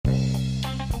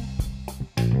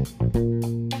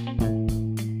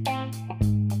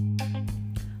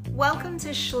Welcome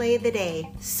to Schley the Day.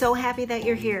 So happy that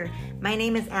you're here. My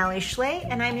name is Allie Schley,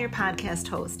 and I'm your podcast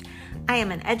host. I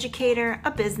am an educator,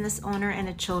 a business owner, and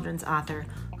a children's author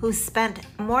who spent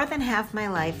more than half my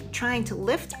life trying to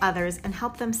lift others and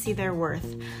help them see their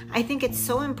worth. I think it's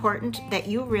so important that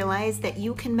you realize that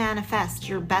you can manifest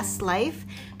your best life,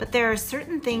 but there are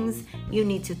certain things you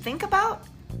need to think about,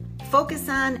 focus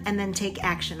on, and then take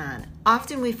action on.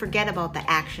 Often we forget about the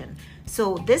action.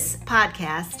 So this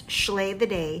podcast, Schley the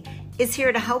Day, is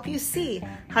here to help you see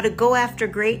how to go after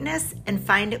greatness and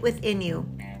find it within you,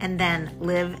 and then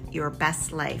live your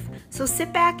best life. So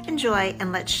sit back, enjoy,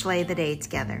 and let's Schley the Day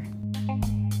together.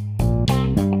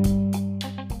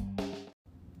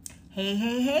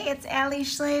 Hey, it's Allie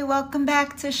Schley. Welcome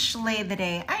back to Schley the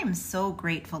Day. I am so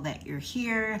grateful that you're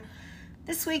here.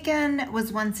 This weekend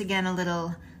was once again a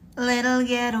little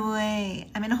getaway.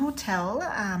 I'm in a hotel,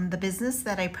 the business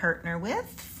that I partner with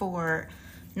for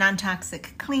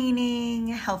non-toxic cleaning,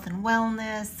 health and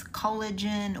wellness,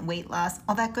 collagen, weight loss,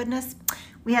 all that goodness.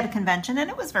 We had a convention and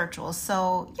it was virtual,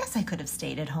 so yes, I could have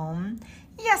stayed at home.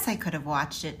 Yes, I could have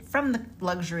watched it from the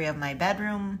luxury of my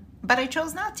bedroom, but I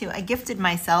chose not to. I gifted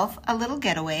myself a little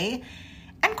getaway,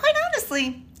 and quite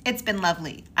honestly, it's been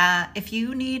lovely. If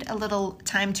you need a little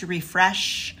time to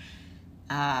refresh,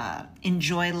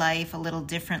 enjoy life a little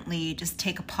differently, just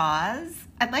take a pause.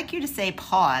 I'd like you to say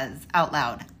pause out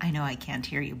loud. I know I can't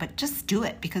hear you, but just do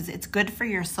it because it's good for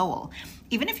your soul.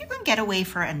 Even if you can get away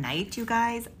for a night, you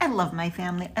guys, I love my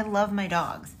family. I love my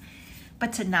dogs.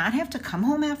 But to not have to come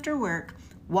home after work,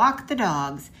 walk the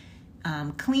dogs,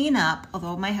 clean up,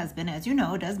 although my husband, as you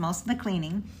know, does most of the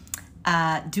cleaning,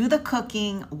 do the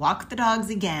cooking, walk the dogs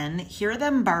again, hear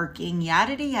them barking,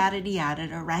 yada,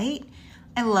 right?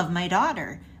 I love my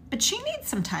daughter, but she needs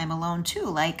some time alone too.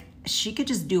 Like, she could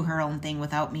just do her own thing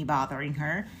without me bothering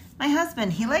her. My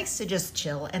husband, he likes to just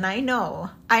chill, and I know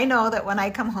that when I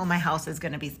come home, my house is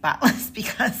going to be spotless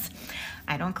because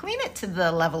I don't clean it to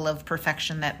the level of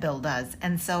perfection that Bill does.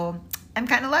 And so I'm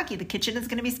kind of lucky. The kitchen is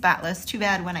going to be spotless. Too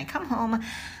bad when I come home,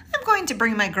 I'm going to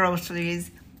bring my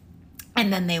groceries,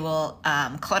 and then they will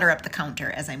clutter up the counter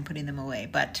as I'm putting them away.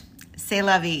 But c'est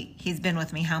la vie. He's been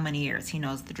with me how many years? He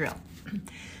knows the drill.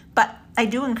 But I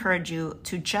do encourage you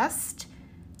to just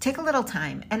take a little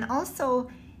time, and also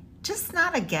just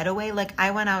not a getaway. Like,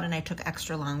 I went out and I took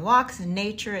extra long walks in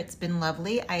nature. It's been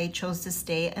lovely. I chose to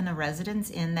stay in a residence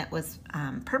inn that was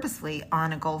purposely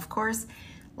on a golf course.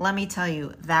 Let me tell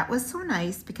you, that was so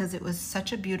nice because it was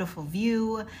such a beautiful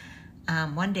view.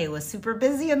 One day was super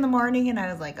busy in the morning and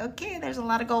I was like, okay, there's a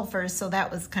lot of golfers. So that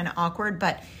was kind of awkward,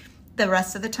 but the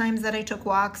rest of the times that I took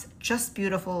walks, just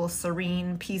beautiful,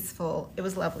 serene, peaceful. It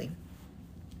was lovely.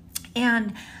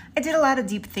 And I did a lot of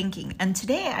deep thinking. And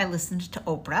today I listened to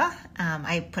Oprah.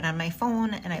 I put on my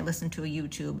phone and I listened to a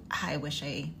YouTube. I wish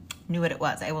I knew what it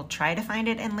was. I will try to find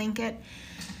it and link it.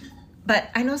 But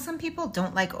I know some people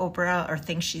don't like Oprah or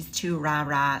think she's too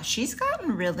rah-rah. She's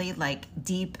gotten really like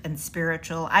deep and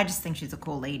spiritual. I just think she's a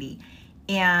cool lady.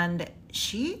 And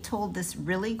she told this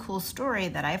really cool story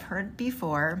that I've heard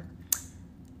before.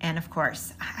 And of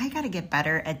course, I got to get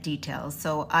better at details.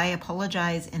 So I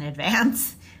apologize in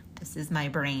advance. This is my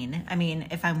brain. I mean,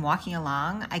 if I'm walking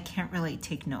along, I can't really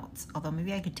take notes, although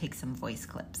maybe I could take some voice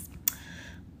clips.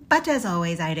 But as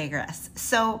always, I digress.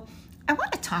 So I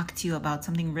want to talk to you about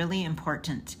something really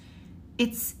important.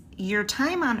 It's your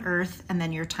time on earth and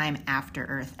then your time after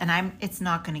earth. And it's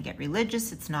not going to get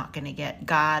religious. It's not going to get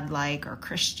God-like or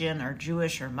Christian or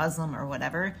Jewish or Muslim or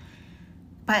whatever.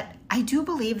 But I do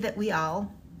believe that we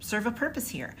all serve a purpose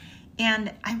here.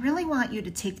 And I really want you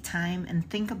to take time and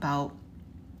think about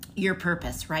your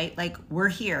purpose, right? Like, we're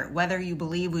here, whether you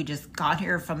believe we just got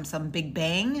here from some big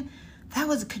bang, that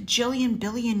was a cajillion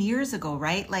billion years ago,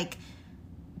 right? Like,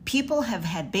 people have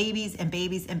had babies and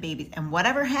babies and babies, and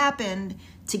whatever happened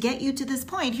to get you to this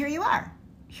point, here you are.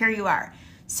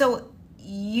 So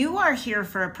you are here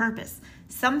for a purpose.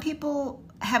 Some people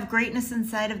have greatness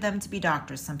inside of them to be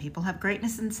doctors. Some people have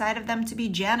greatness inside of them to be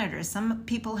janitors. Some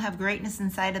people have greatness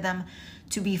inside of them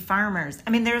to be farmers.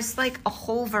 I mean, there's like a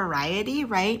whole variety,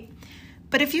 right?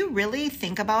 But if you really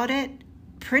think about it,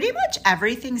 pretty much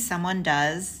everything someone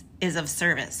does is of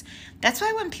service. That's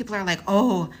why when people are like,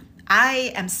 oh,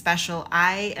 I am special,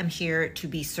 I am here to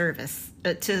be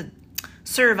to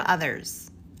serve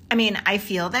others. I mean, I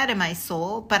feel that in my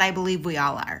soul, but I believe we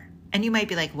all are. And you might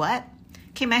be like, what?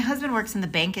 Okay, my husband works in the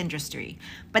bank industry,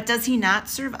 but does he not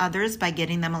serve others by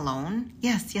getting them a loan?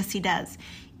 Yes, he does.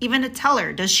 Even a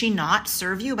teller, does she not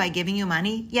serve you by giving you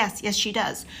money? Yes, she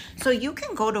does. So you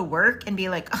can go to work and be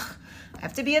like, oh, I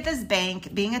have to be at this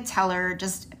bank, being a teller,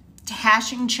 just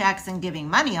cashing checks and giving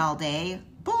money all day.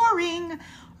 Boring.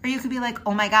 Or you could be like,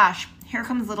 oh my gosh, here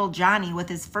comes little Johnny with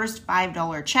his first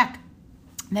 $5 check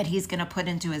that he's going to put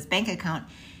into his bank account.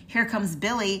 Here comes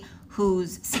Billy,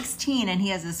 who's 16, and he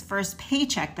has his first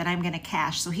paycheck that I'm going to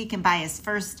cash so he can buy his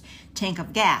first tank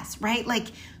of gas, right? Like,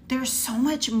 there's so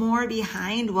much more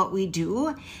behind what we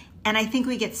do, and I think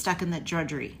we get stuck in the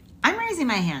drudgery. I'm raising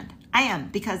my hand. I am,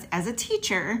 because as a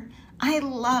teacher, I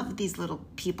love these little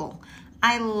people.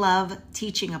 I love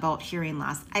teaching about hearing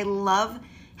loss. I love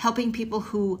helping people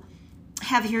who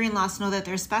have hearing loss know that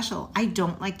they're special. I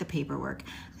don't like the paperwork.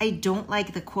 I don't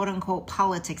like the quote unquote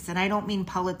politics. And I don't mean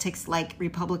politics like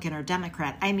Republican or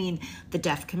Democrat. I mean the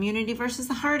deaf community versus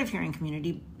the hard of hearing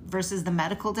community versus the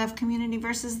medical deaf community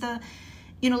versus the,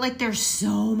 like there's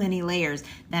so many layers.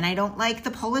 Then I don't like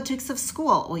the politics of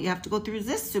school. Well, you have to go through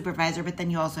this supervisor, but then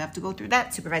you also have to go through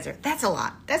that supervisor. That's a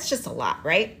lot. That's just a lot,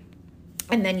 right?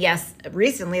 And then, yes,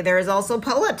 recently there is also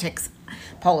politics.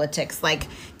 Politics, like,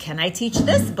 can I teach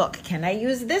this book? Can I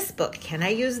use this book? Can I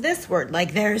use this word?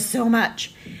 Like, there's so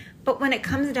much. But when it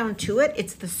comes down to it,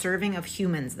 it's the serving of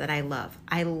humans that I love.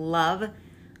 I love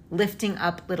lifting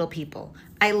up little people.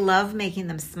 I love making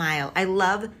them smile. I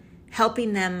love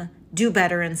helping them do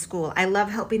better in school. I love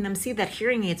helping them see that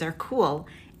hearing aids are cool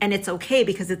and it's okay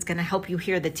because it's going to help you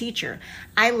hear the teacher.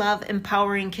 I love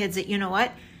empowering kids that, you know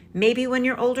what? Maybe when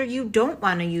you're older, you don't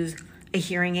want to use a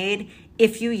hearing aid.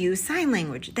 If you use sign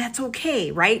language, that's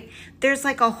okay, right? There's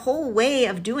like a whole way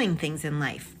of doing things in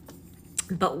life.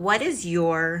 But what is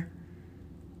your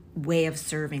way of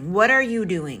serving? What are you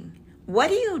doing? What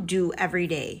do you do every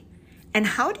day? And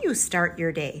how do you start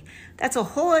your day? That's a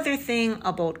whole other thing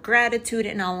about gratitude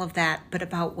and all of that. But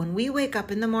about when we wake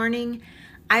up in the morning,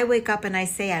 I wake up and I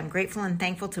say, I'm grateful and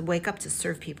thankful to wake up to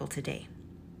serve people today.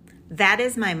 That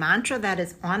is my mantra. That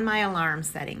is on my alarm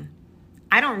setting.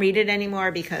 I don't read it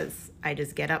anymore because I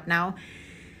just get up now.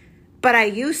 But I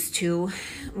used to,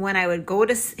 when I would go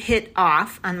to hit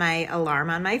off on my alarm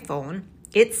on my phone,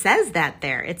 it says that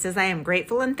there. It says, I am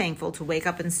grateful and thankful to wake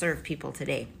up and serve people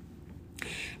today.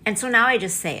 And so now I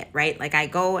just say it, right? Like I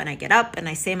go and I get up and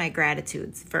I say my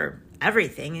gratitudes for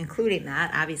everything, including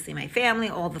that, obviously my family,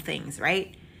 all the things,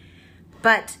 right?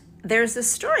 But there's a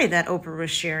story that Oprah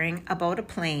was sharing about a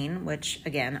plane, which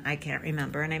again, I can't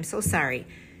remember and I'm so sorry.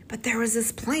 But there was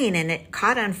this plane and it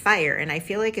caught on fire, and I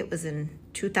feel like it was in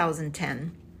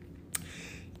 2010.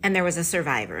 And there was a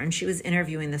survivor, and she was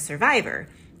interviewing the survivor.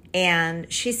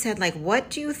 And she said, like, why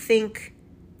do you think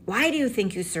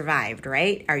you survived,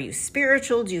 right? Are you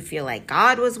spiritual? Do you feel like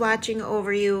God was watching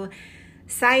over you?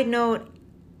 Side note,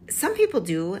 some people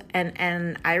do,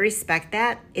 and I respect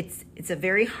that. It's a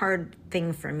very hard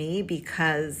thing for me,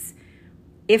 because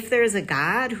if there's a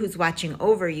God who's watching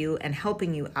over you and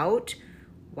helping you out,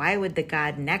 why would the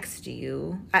God next to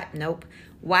you,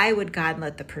 why would God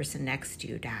let the person next to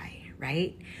you die,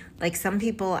 right? Like some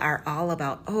people are all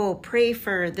about, pray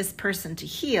for this person to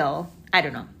heal. I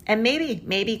don't know. And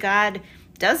maybe God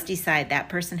does decide that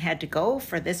person had to go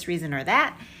for this reason or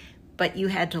that, but you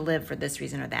had to live for this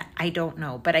reason or that. I don't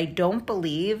know. But I don't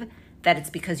believe that it's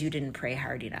because you didn't pray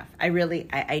hard enough. I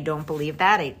don't believe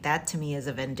that. That to me is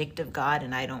a vindictive God,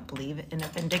 and I don't believe in a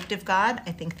vindictive God.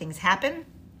 I think things happen.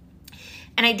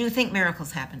 And I do think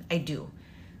miracles happen. I do.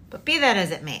 But be that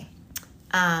as it may.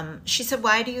 She said,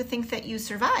 why do you think that you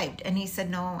survived? And he said,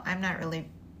 no, I'm not really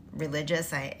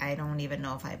religious. I don't even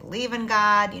know if I believe in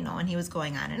God, and he was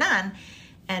going on.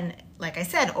 And like I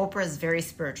said, Oprah is very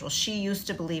spiritual. She used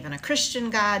to believe in a Christian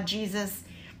God, Jesus.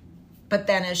 But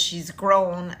then as she's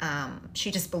grown, she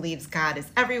just believes God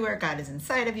is everywhere. God is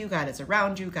inside of you. God is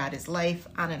around you. God is life,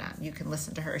 on and on. You can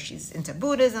listen to her. She's into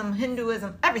Buddhism,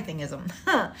 Hinduism, everythingism.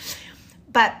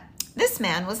 But this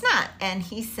man was not. And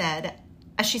he said,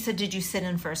 she said, did you sit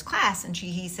in first class? And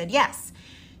he said, yes.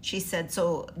 She said,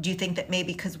 so do you think that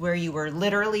maybe because where you were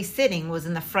literally sitting was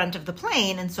in the front of the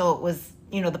plane, and so it was,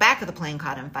 the back of the plane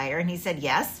caught on fire? And he said,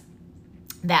 yes,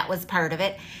 that was part of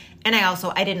it. And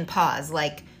I didn't pause.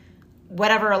 Like,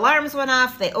 whatever alarms went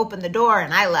off, they opened the door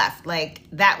and I left. Like,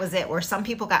 that was it. Where some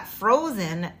people got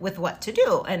frozen with what to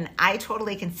do. And I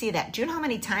totally can see that. Do you know how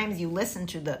many times you listen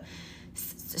to the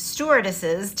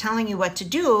stewardesses telling you what to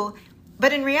do?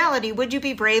 But in reality, would you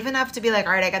be brave enough to be like,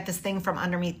 all right, I got this thing from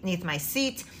underneath my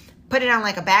seat, put it on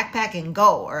like a backpack and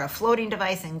go, or a floating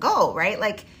device and go, right?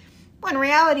 Like, when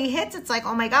reality hits, it's like,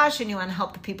 oh my gosh, and you want to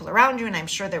help the people around you. And I'm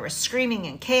sure there was screaming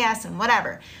and chaos and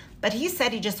whatever. But he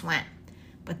said he just went.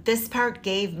 But this part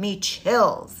gave me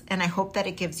chills, and I hope that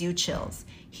it gives you chills.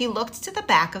 He looked to the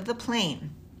back of the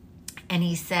plane, and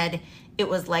he said it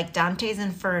was like Dante's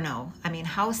Inferno. I mean,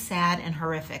 how sad and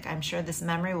horrific. I'm sure this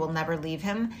memory will never leave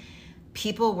him.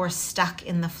 people were stuck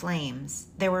in the flames.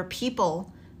 There were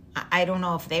people, I don't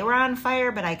know if they were on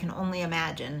fire, but I can only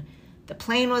imagine. The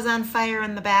plane was on fire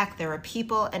in the back. There were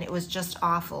people, and it was just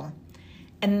awful.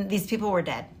 And these people were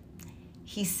dead.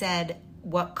 He said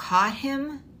what caught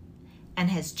him and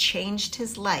has changed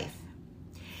his life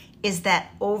is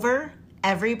that over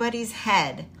everybody's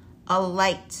head, a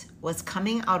light was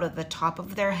coming out of the top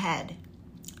of their head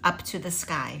up to the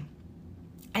sky.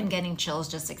 I'm getting chills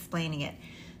just explaining it.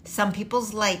 Some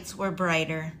people's lights were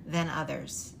brighter than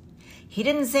others. He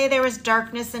didn't say there was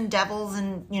darkness and devils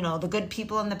and, the good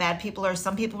people and the bad people, or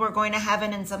some people were going to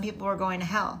heaven and some people were going to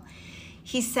hell.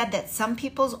 He said that some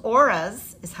people's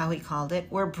auras, is how he called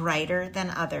it, were brighter than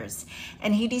others.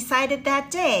 And he decided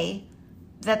that day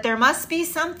that there must be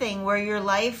something where your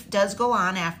life does go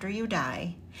on after you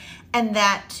die, and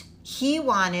that he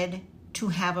wanted to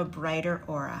have a brighter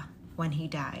aura when he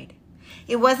died.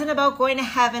 It wasn't about going to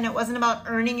heaven. It wasn't about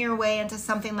earning your way into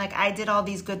something like I did all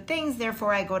these good things,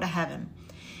 therefore I go to heaven.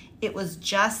 It was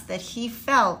just that he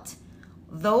felt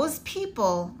those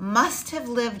people must have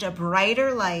lived a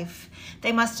brighter life.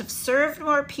 They must have served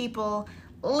more people,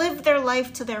 lived their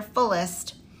life to their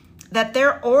fullest, that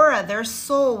their aura, their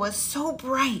soul was so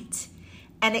bright,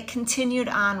 and it continued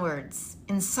onwards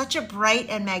in such a bright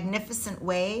and magnificent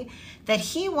way that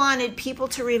he wanted people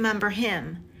to remember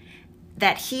him,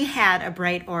 that he had a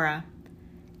bright aura.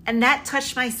 And that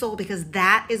touched my soul, because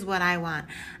that is what I want.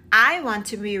 I want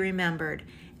to be remembered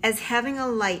as having a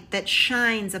light that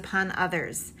shines upon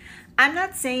others. I'm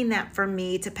not saying that for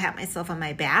me to pat myself on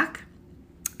my back.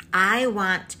 I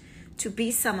want to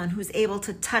be someone who's able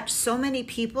to touch so many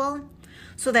people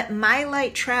so that my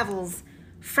light travels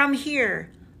from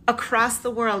here across the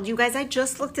world. You guys, I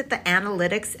just looked at the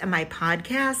analytics in my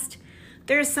podcast.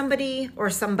 There's somebody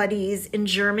or somebodies in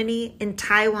Germany, in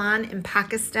Taiwan, in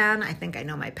Pakistan. I think I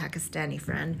know my Pakistani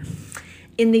friend.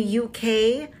 In the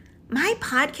UK. My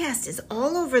podcast is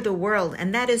all over the world,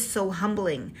 and that is so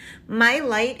humbling. My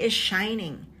light is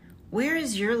shining. Where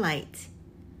is your light?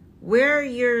 Where are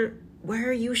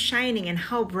you shining, and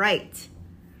how bright?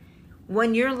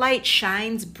 When your light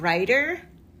shines brighter,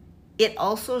 it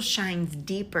also shines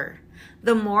deeper.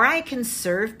 The more I can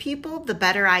serve people, the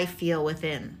better I feel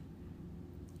within.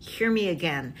 Hear me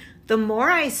again. The more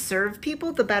I serve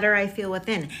people, the better I feel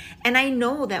within. And I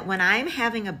know that when I'm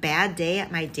having a bad day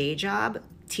at my day job,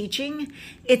 teaching,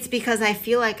 it's because I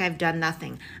feel like I've done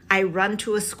nothing. I run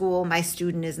to a school, my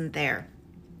student isn't there.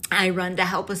 I run to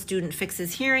help a student fix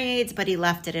his hearing aids, but he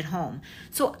left it at home.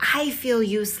 So I feel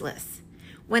useless.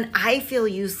 When I feel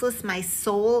useless, my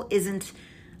soul isn't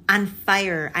on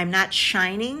fire. I'm not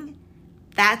shining.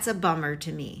 That's a bummer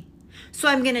to me. So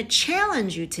I'm going to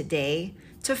challenge you today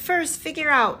to first figure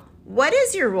out, what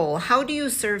is your role? How do you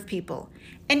serve people?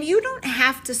 And you don't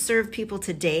have to serve people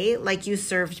today like you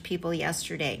served people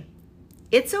yesterday.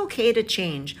 It's okay to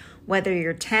change, whether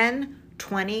you're 10,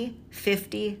 20,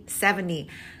 50, 70.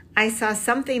 I saw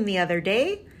something the other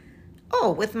day,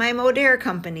 with my Modere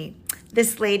company.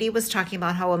 This lady was talking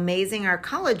about how amazing our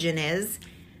collagen is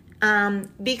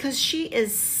because she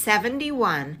is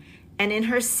 71, and in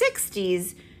her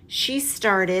 60s, she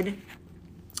started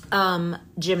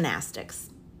gymnastics.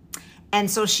 And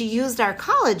so she used our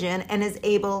collagen and is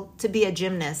able to be a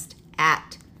gymnast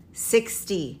at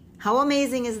 60. How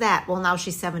amazing is that? Well, now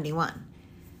she's 71.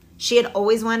 She had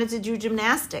always wanted to do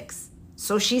gymnastics,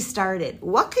 so she started.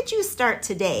 What could you start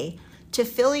today to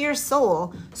fill your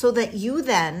soul so that you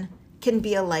then can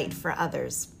be a light for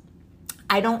others?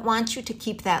 I don't want you to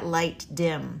keep that light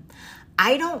dim.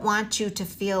 I don't want you to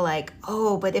feel like,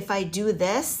 but if I do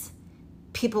this,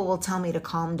 people will tell me to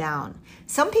calm down.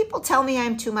 Some people tell me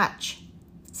I'm too much.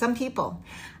 Some people.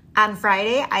 On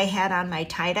Friday, I had on my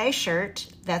tie-dye shirt.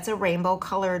 That's a rainbow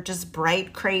color, just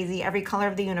bright, crazy, every color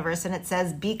of the universe. And it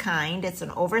says, be kind. It's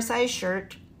an oversized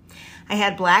shirt. I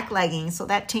had black leggings, so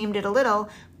that tamed it a little.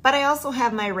 But I also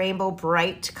have my rainbow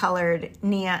bright colored,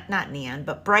 not neon,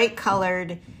 but bright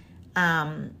colored,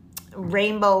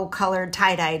 rainbow colored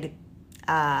tie-dyed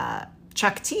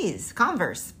Chuck T's,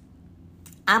 Converse.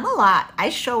 I'm a lot. I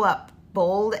show up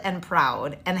bold and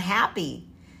proud and happy.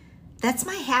 That's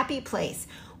my happy place.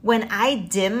 When I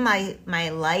dim my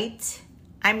light,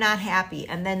 I'm not happy.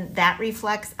 And then that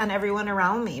reflects on everyone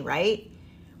around me, right?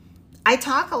 I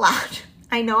talk a lot.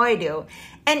 I know I do.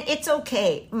 And it's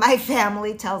okay. My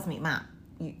family tells me, Mom,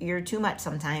 you're too much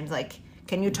sometimes. Like,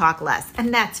 can you talk less?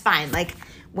 And that's fine. Like,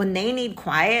 when they need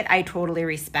quiet, I totally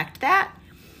respect that.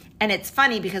 And it's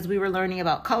funny because we were learning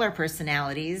about color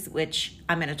personalities, which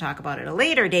I'm going to talk about at a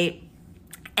later date.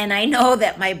 And I know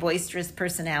that my boisterous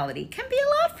personality can be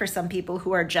a lot for some people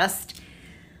who are just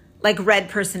like red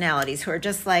personalities, who are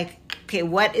just like, Okay,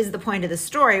 what is the point of the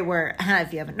story where,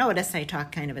 if you haven't noticed, I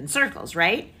talk kind of in circles,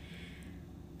 right?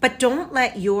 But don't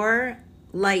let your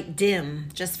light dim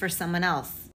just for someone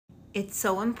else. It's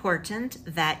so important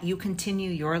that you continue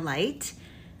your light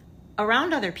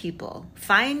around other people.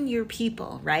 Find your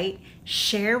people, right?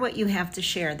 Share what you have to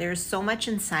share. There's so much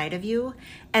inside of you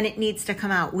and it needs to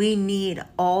come out. We need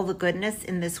all the goodness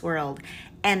in this world.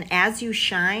 And as you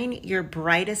shine your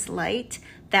brightest light,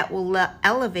 that will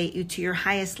elevate you to your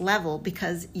highest level,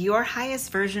 because your highest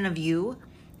version of you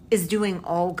is doing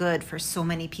all good for so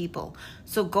many people.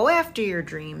 So go after your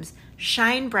dreams,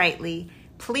 shine brightly.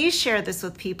 Please share this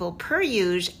with people per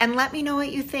usual and let me know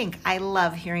what you think. I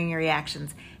love hearing your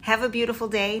reactions. Have a beautiful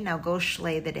day. Now go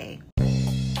slay the day.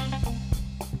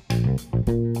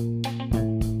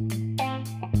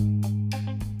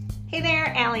 Hey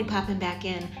there, Allie popping back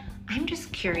in. I'm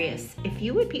just curious if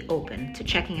you would be open to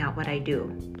checking out what I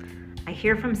do. I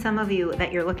hear from some of you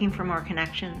that you're looking for more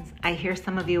connections. I hear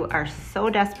some of you are so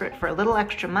desperate for a little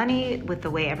extra money with the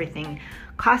way everything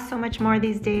costs so much more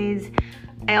these days.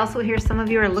 I also hear some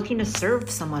of you are looking to serve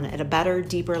someone at a better,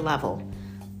 deeper level.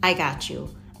 I got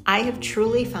you. I have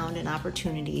truly found an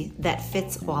opportunity that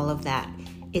fits all of that.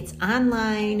 It's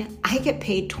online. I get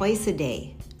paid twice a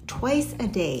day,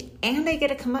 and I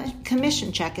get a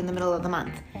commission check in the middle of the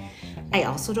month. I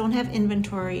also don't have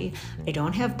inventory. I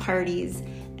don't have parties.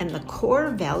 And the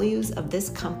core values of this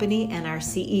company and our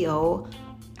CEO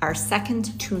are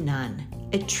second to none.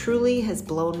 It truly has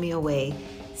blown me away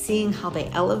seeing how they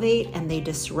elevate and they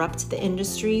disrupt the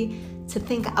industry to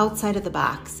think outside of the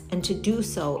box and to do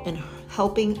so in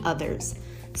helping others.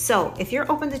 So if you're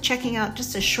open to checking out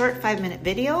just a short 5-minute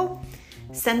video,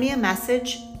 send me a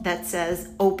message that says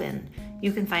open.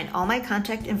 You can find all my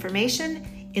contact information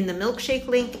in the milkshake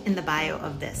link in the bio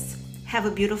of this. Have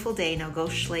a beautiful day. Now go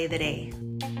slay the day.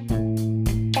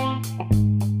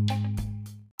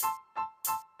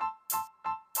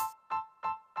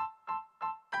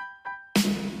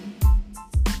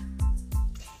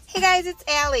 Hey guys, it's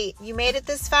Allie. You made it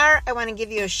this far. I want to give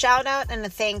you a shout out and a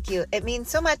thank you. It means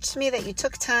so much to me that you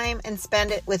took time and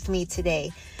spend it with me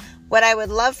today. What I would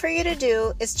love for you to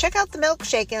do is check out the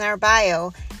milkshake in our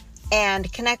bio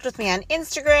and connect with me on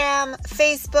Instagram,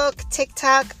 Facebook,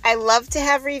 TikTok. I love to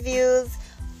have reviews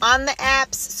on the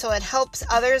apps so it helps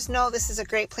others know this is a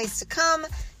great place to come.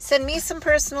 Send me some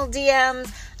personal DMs.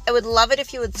 I would love it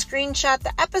if you would screenshot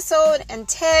the episode and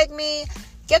tag me.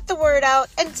 Get the word out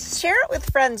and share it with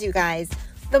friends, you guys.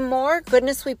 The more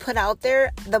goodness we put out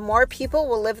there, the more people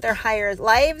will live their higher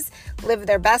lives, live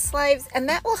their best lives, and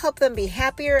that will help them be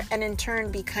happier and in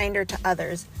turn be kinder to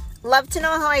others. Love to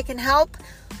know how I can help.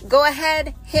 Go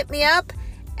ahead, hit me up,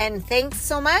 and thanks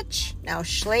so much. Now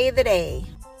slay the day.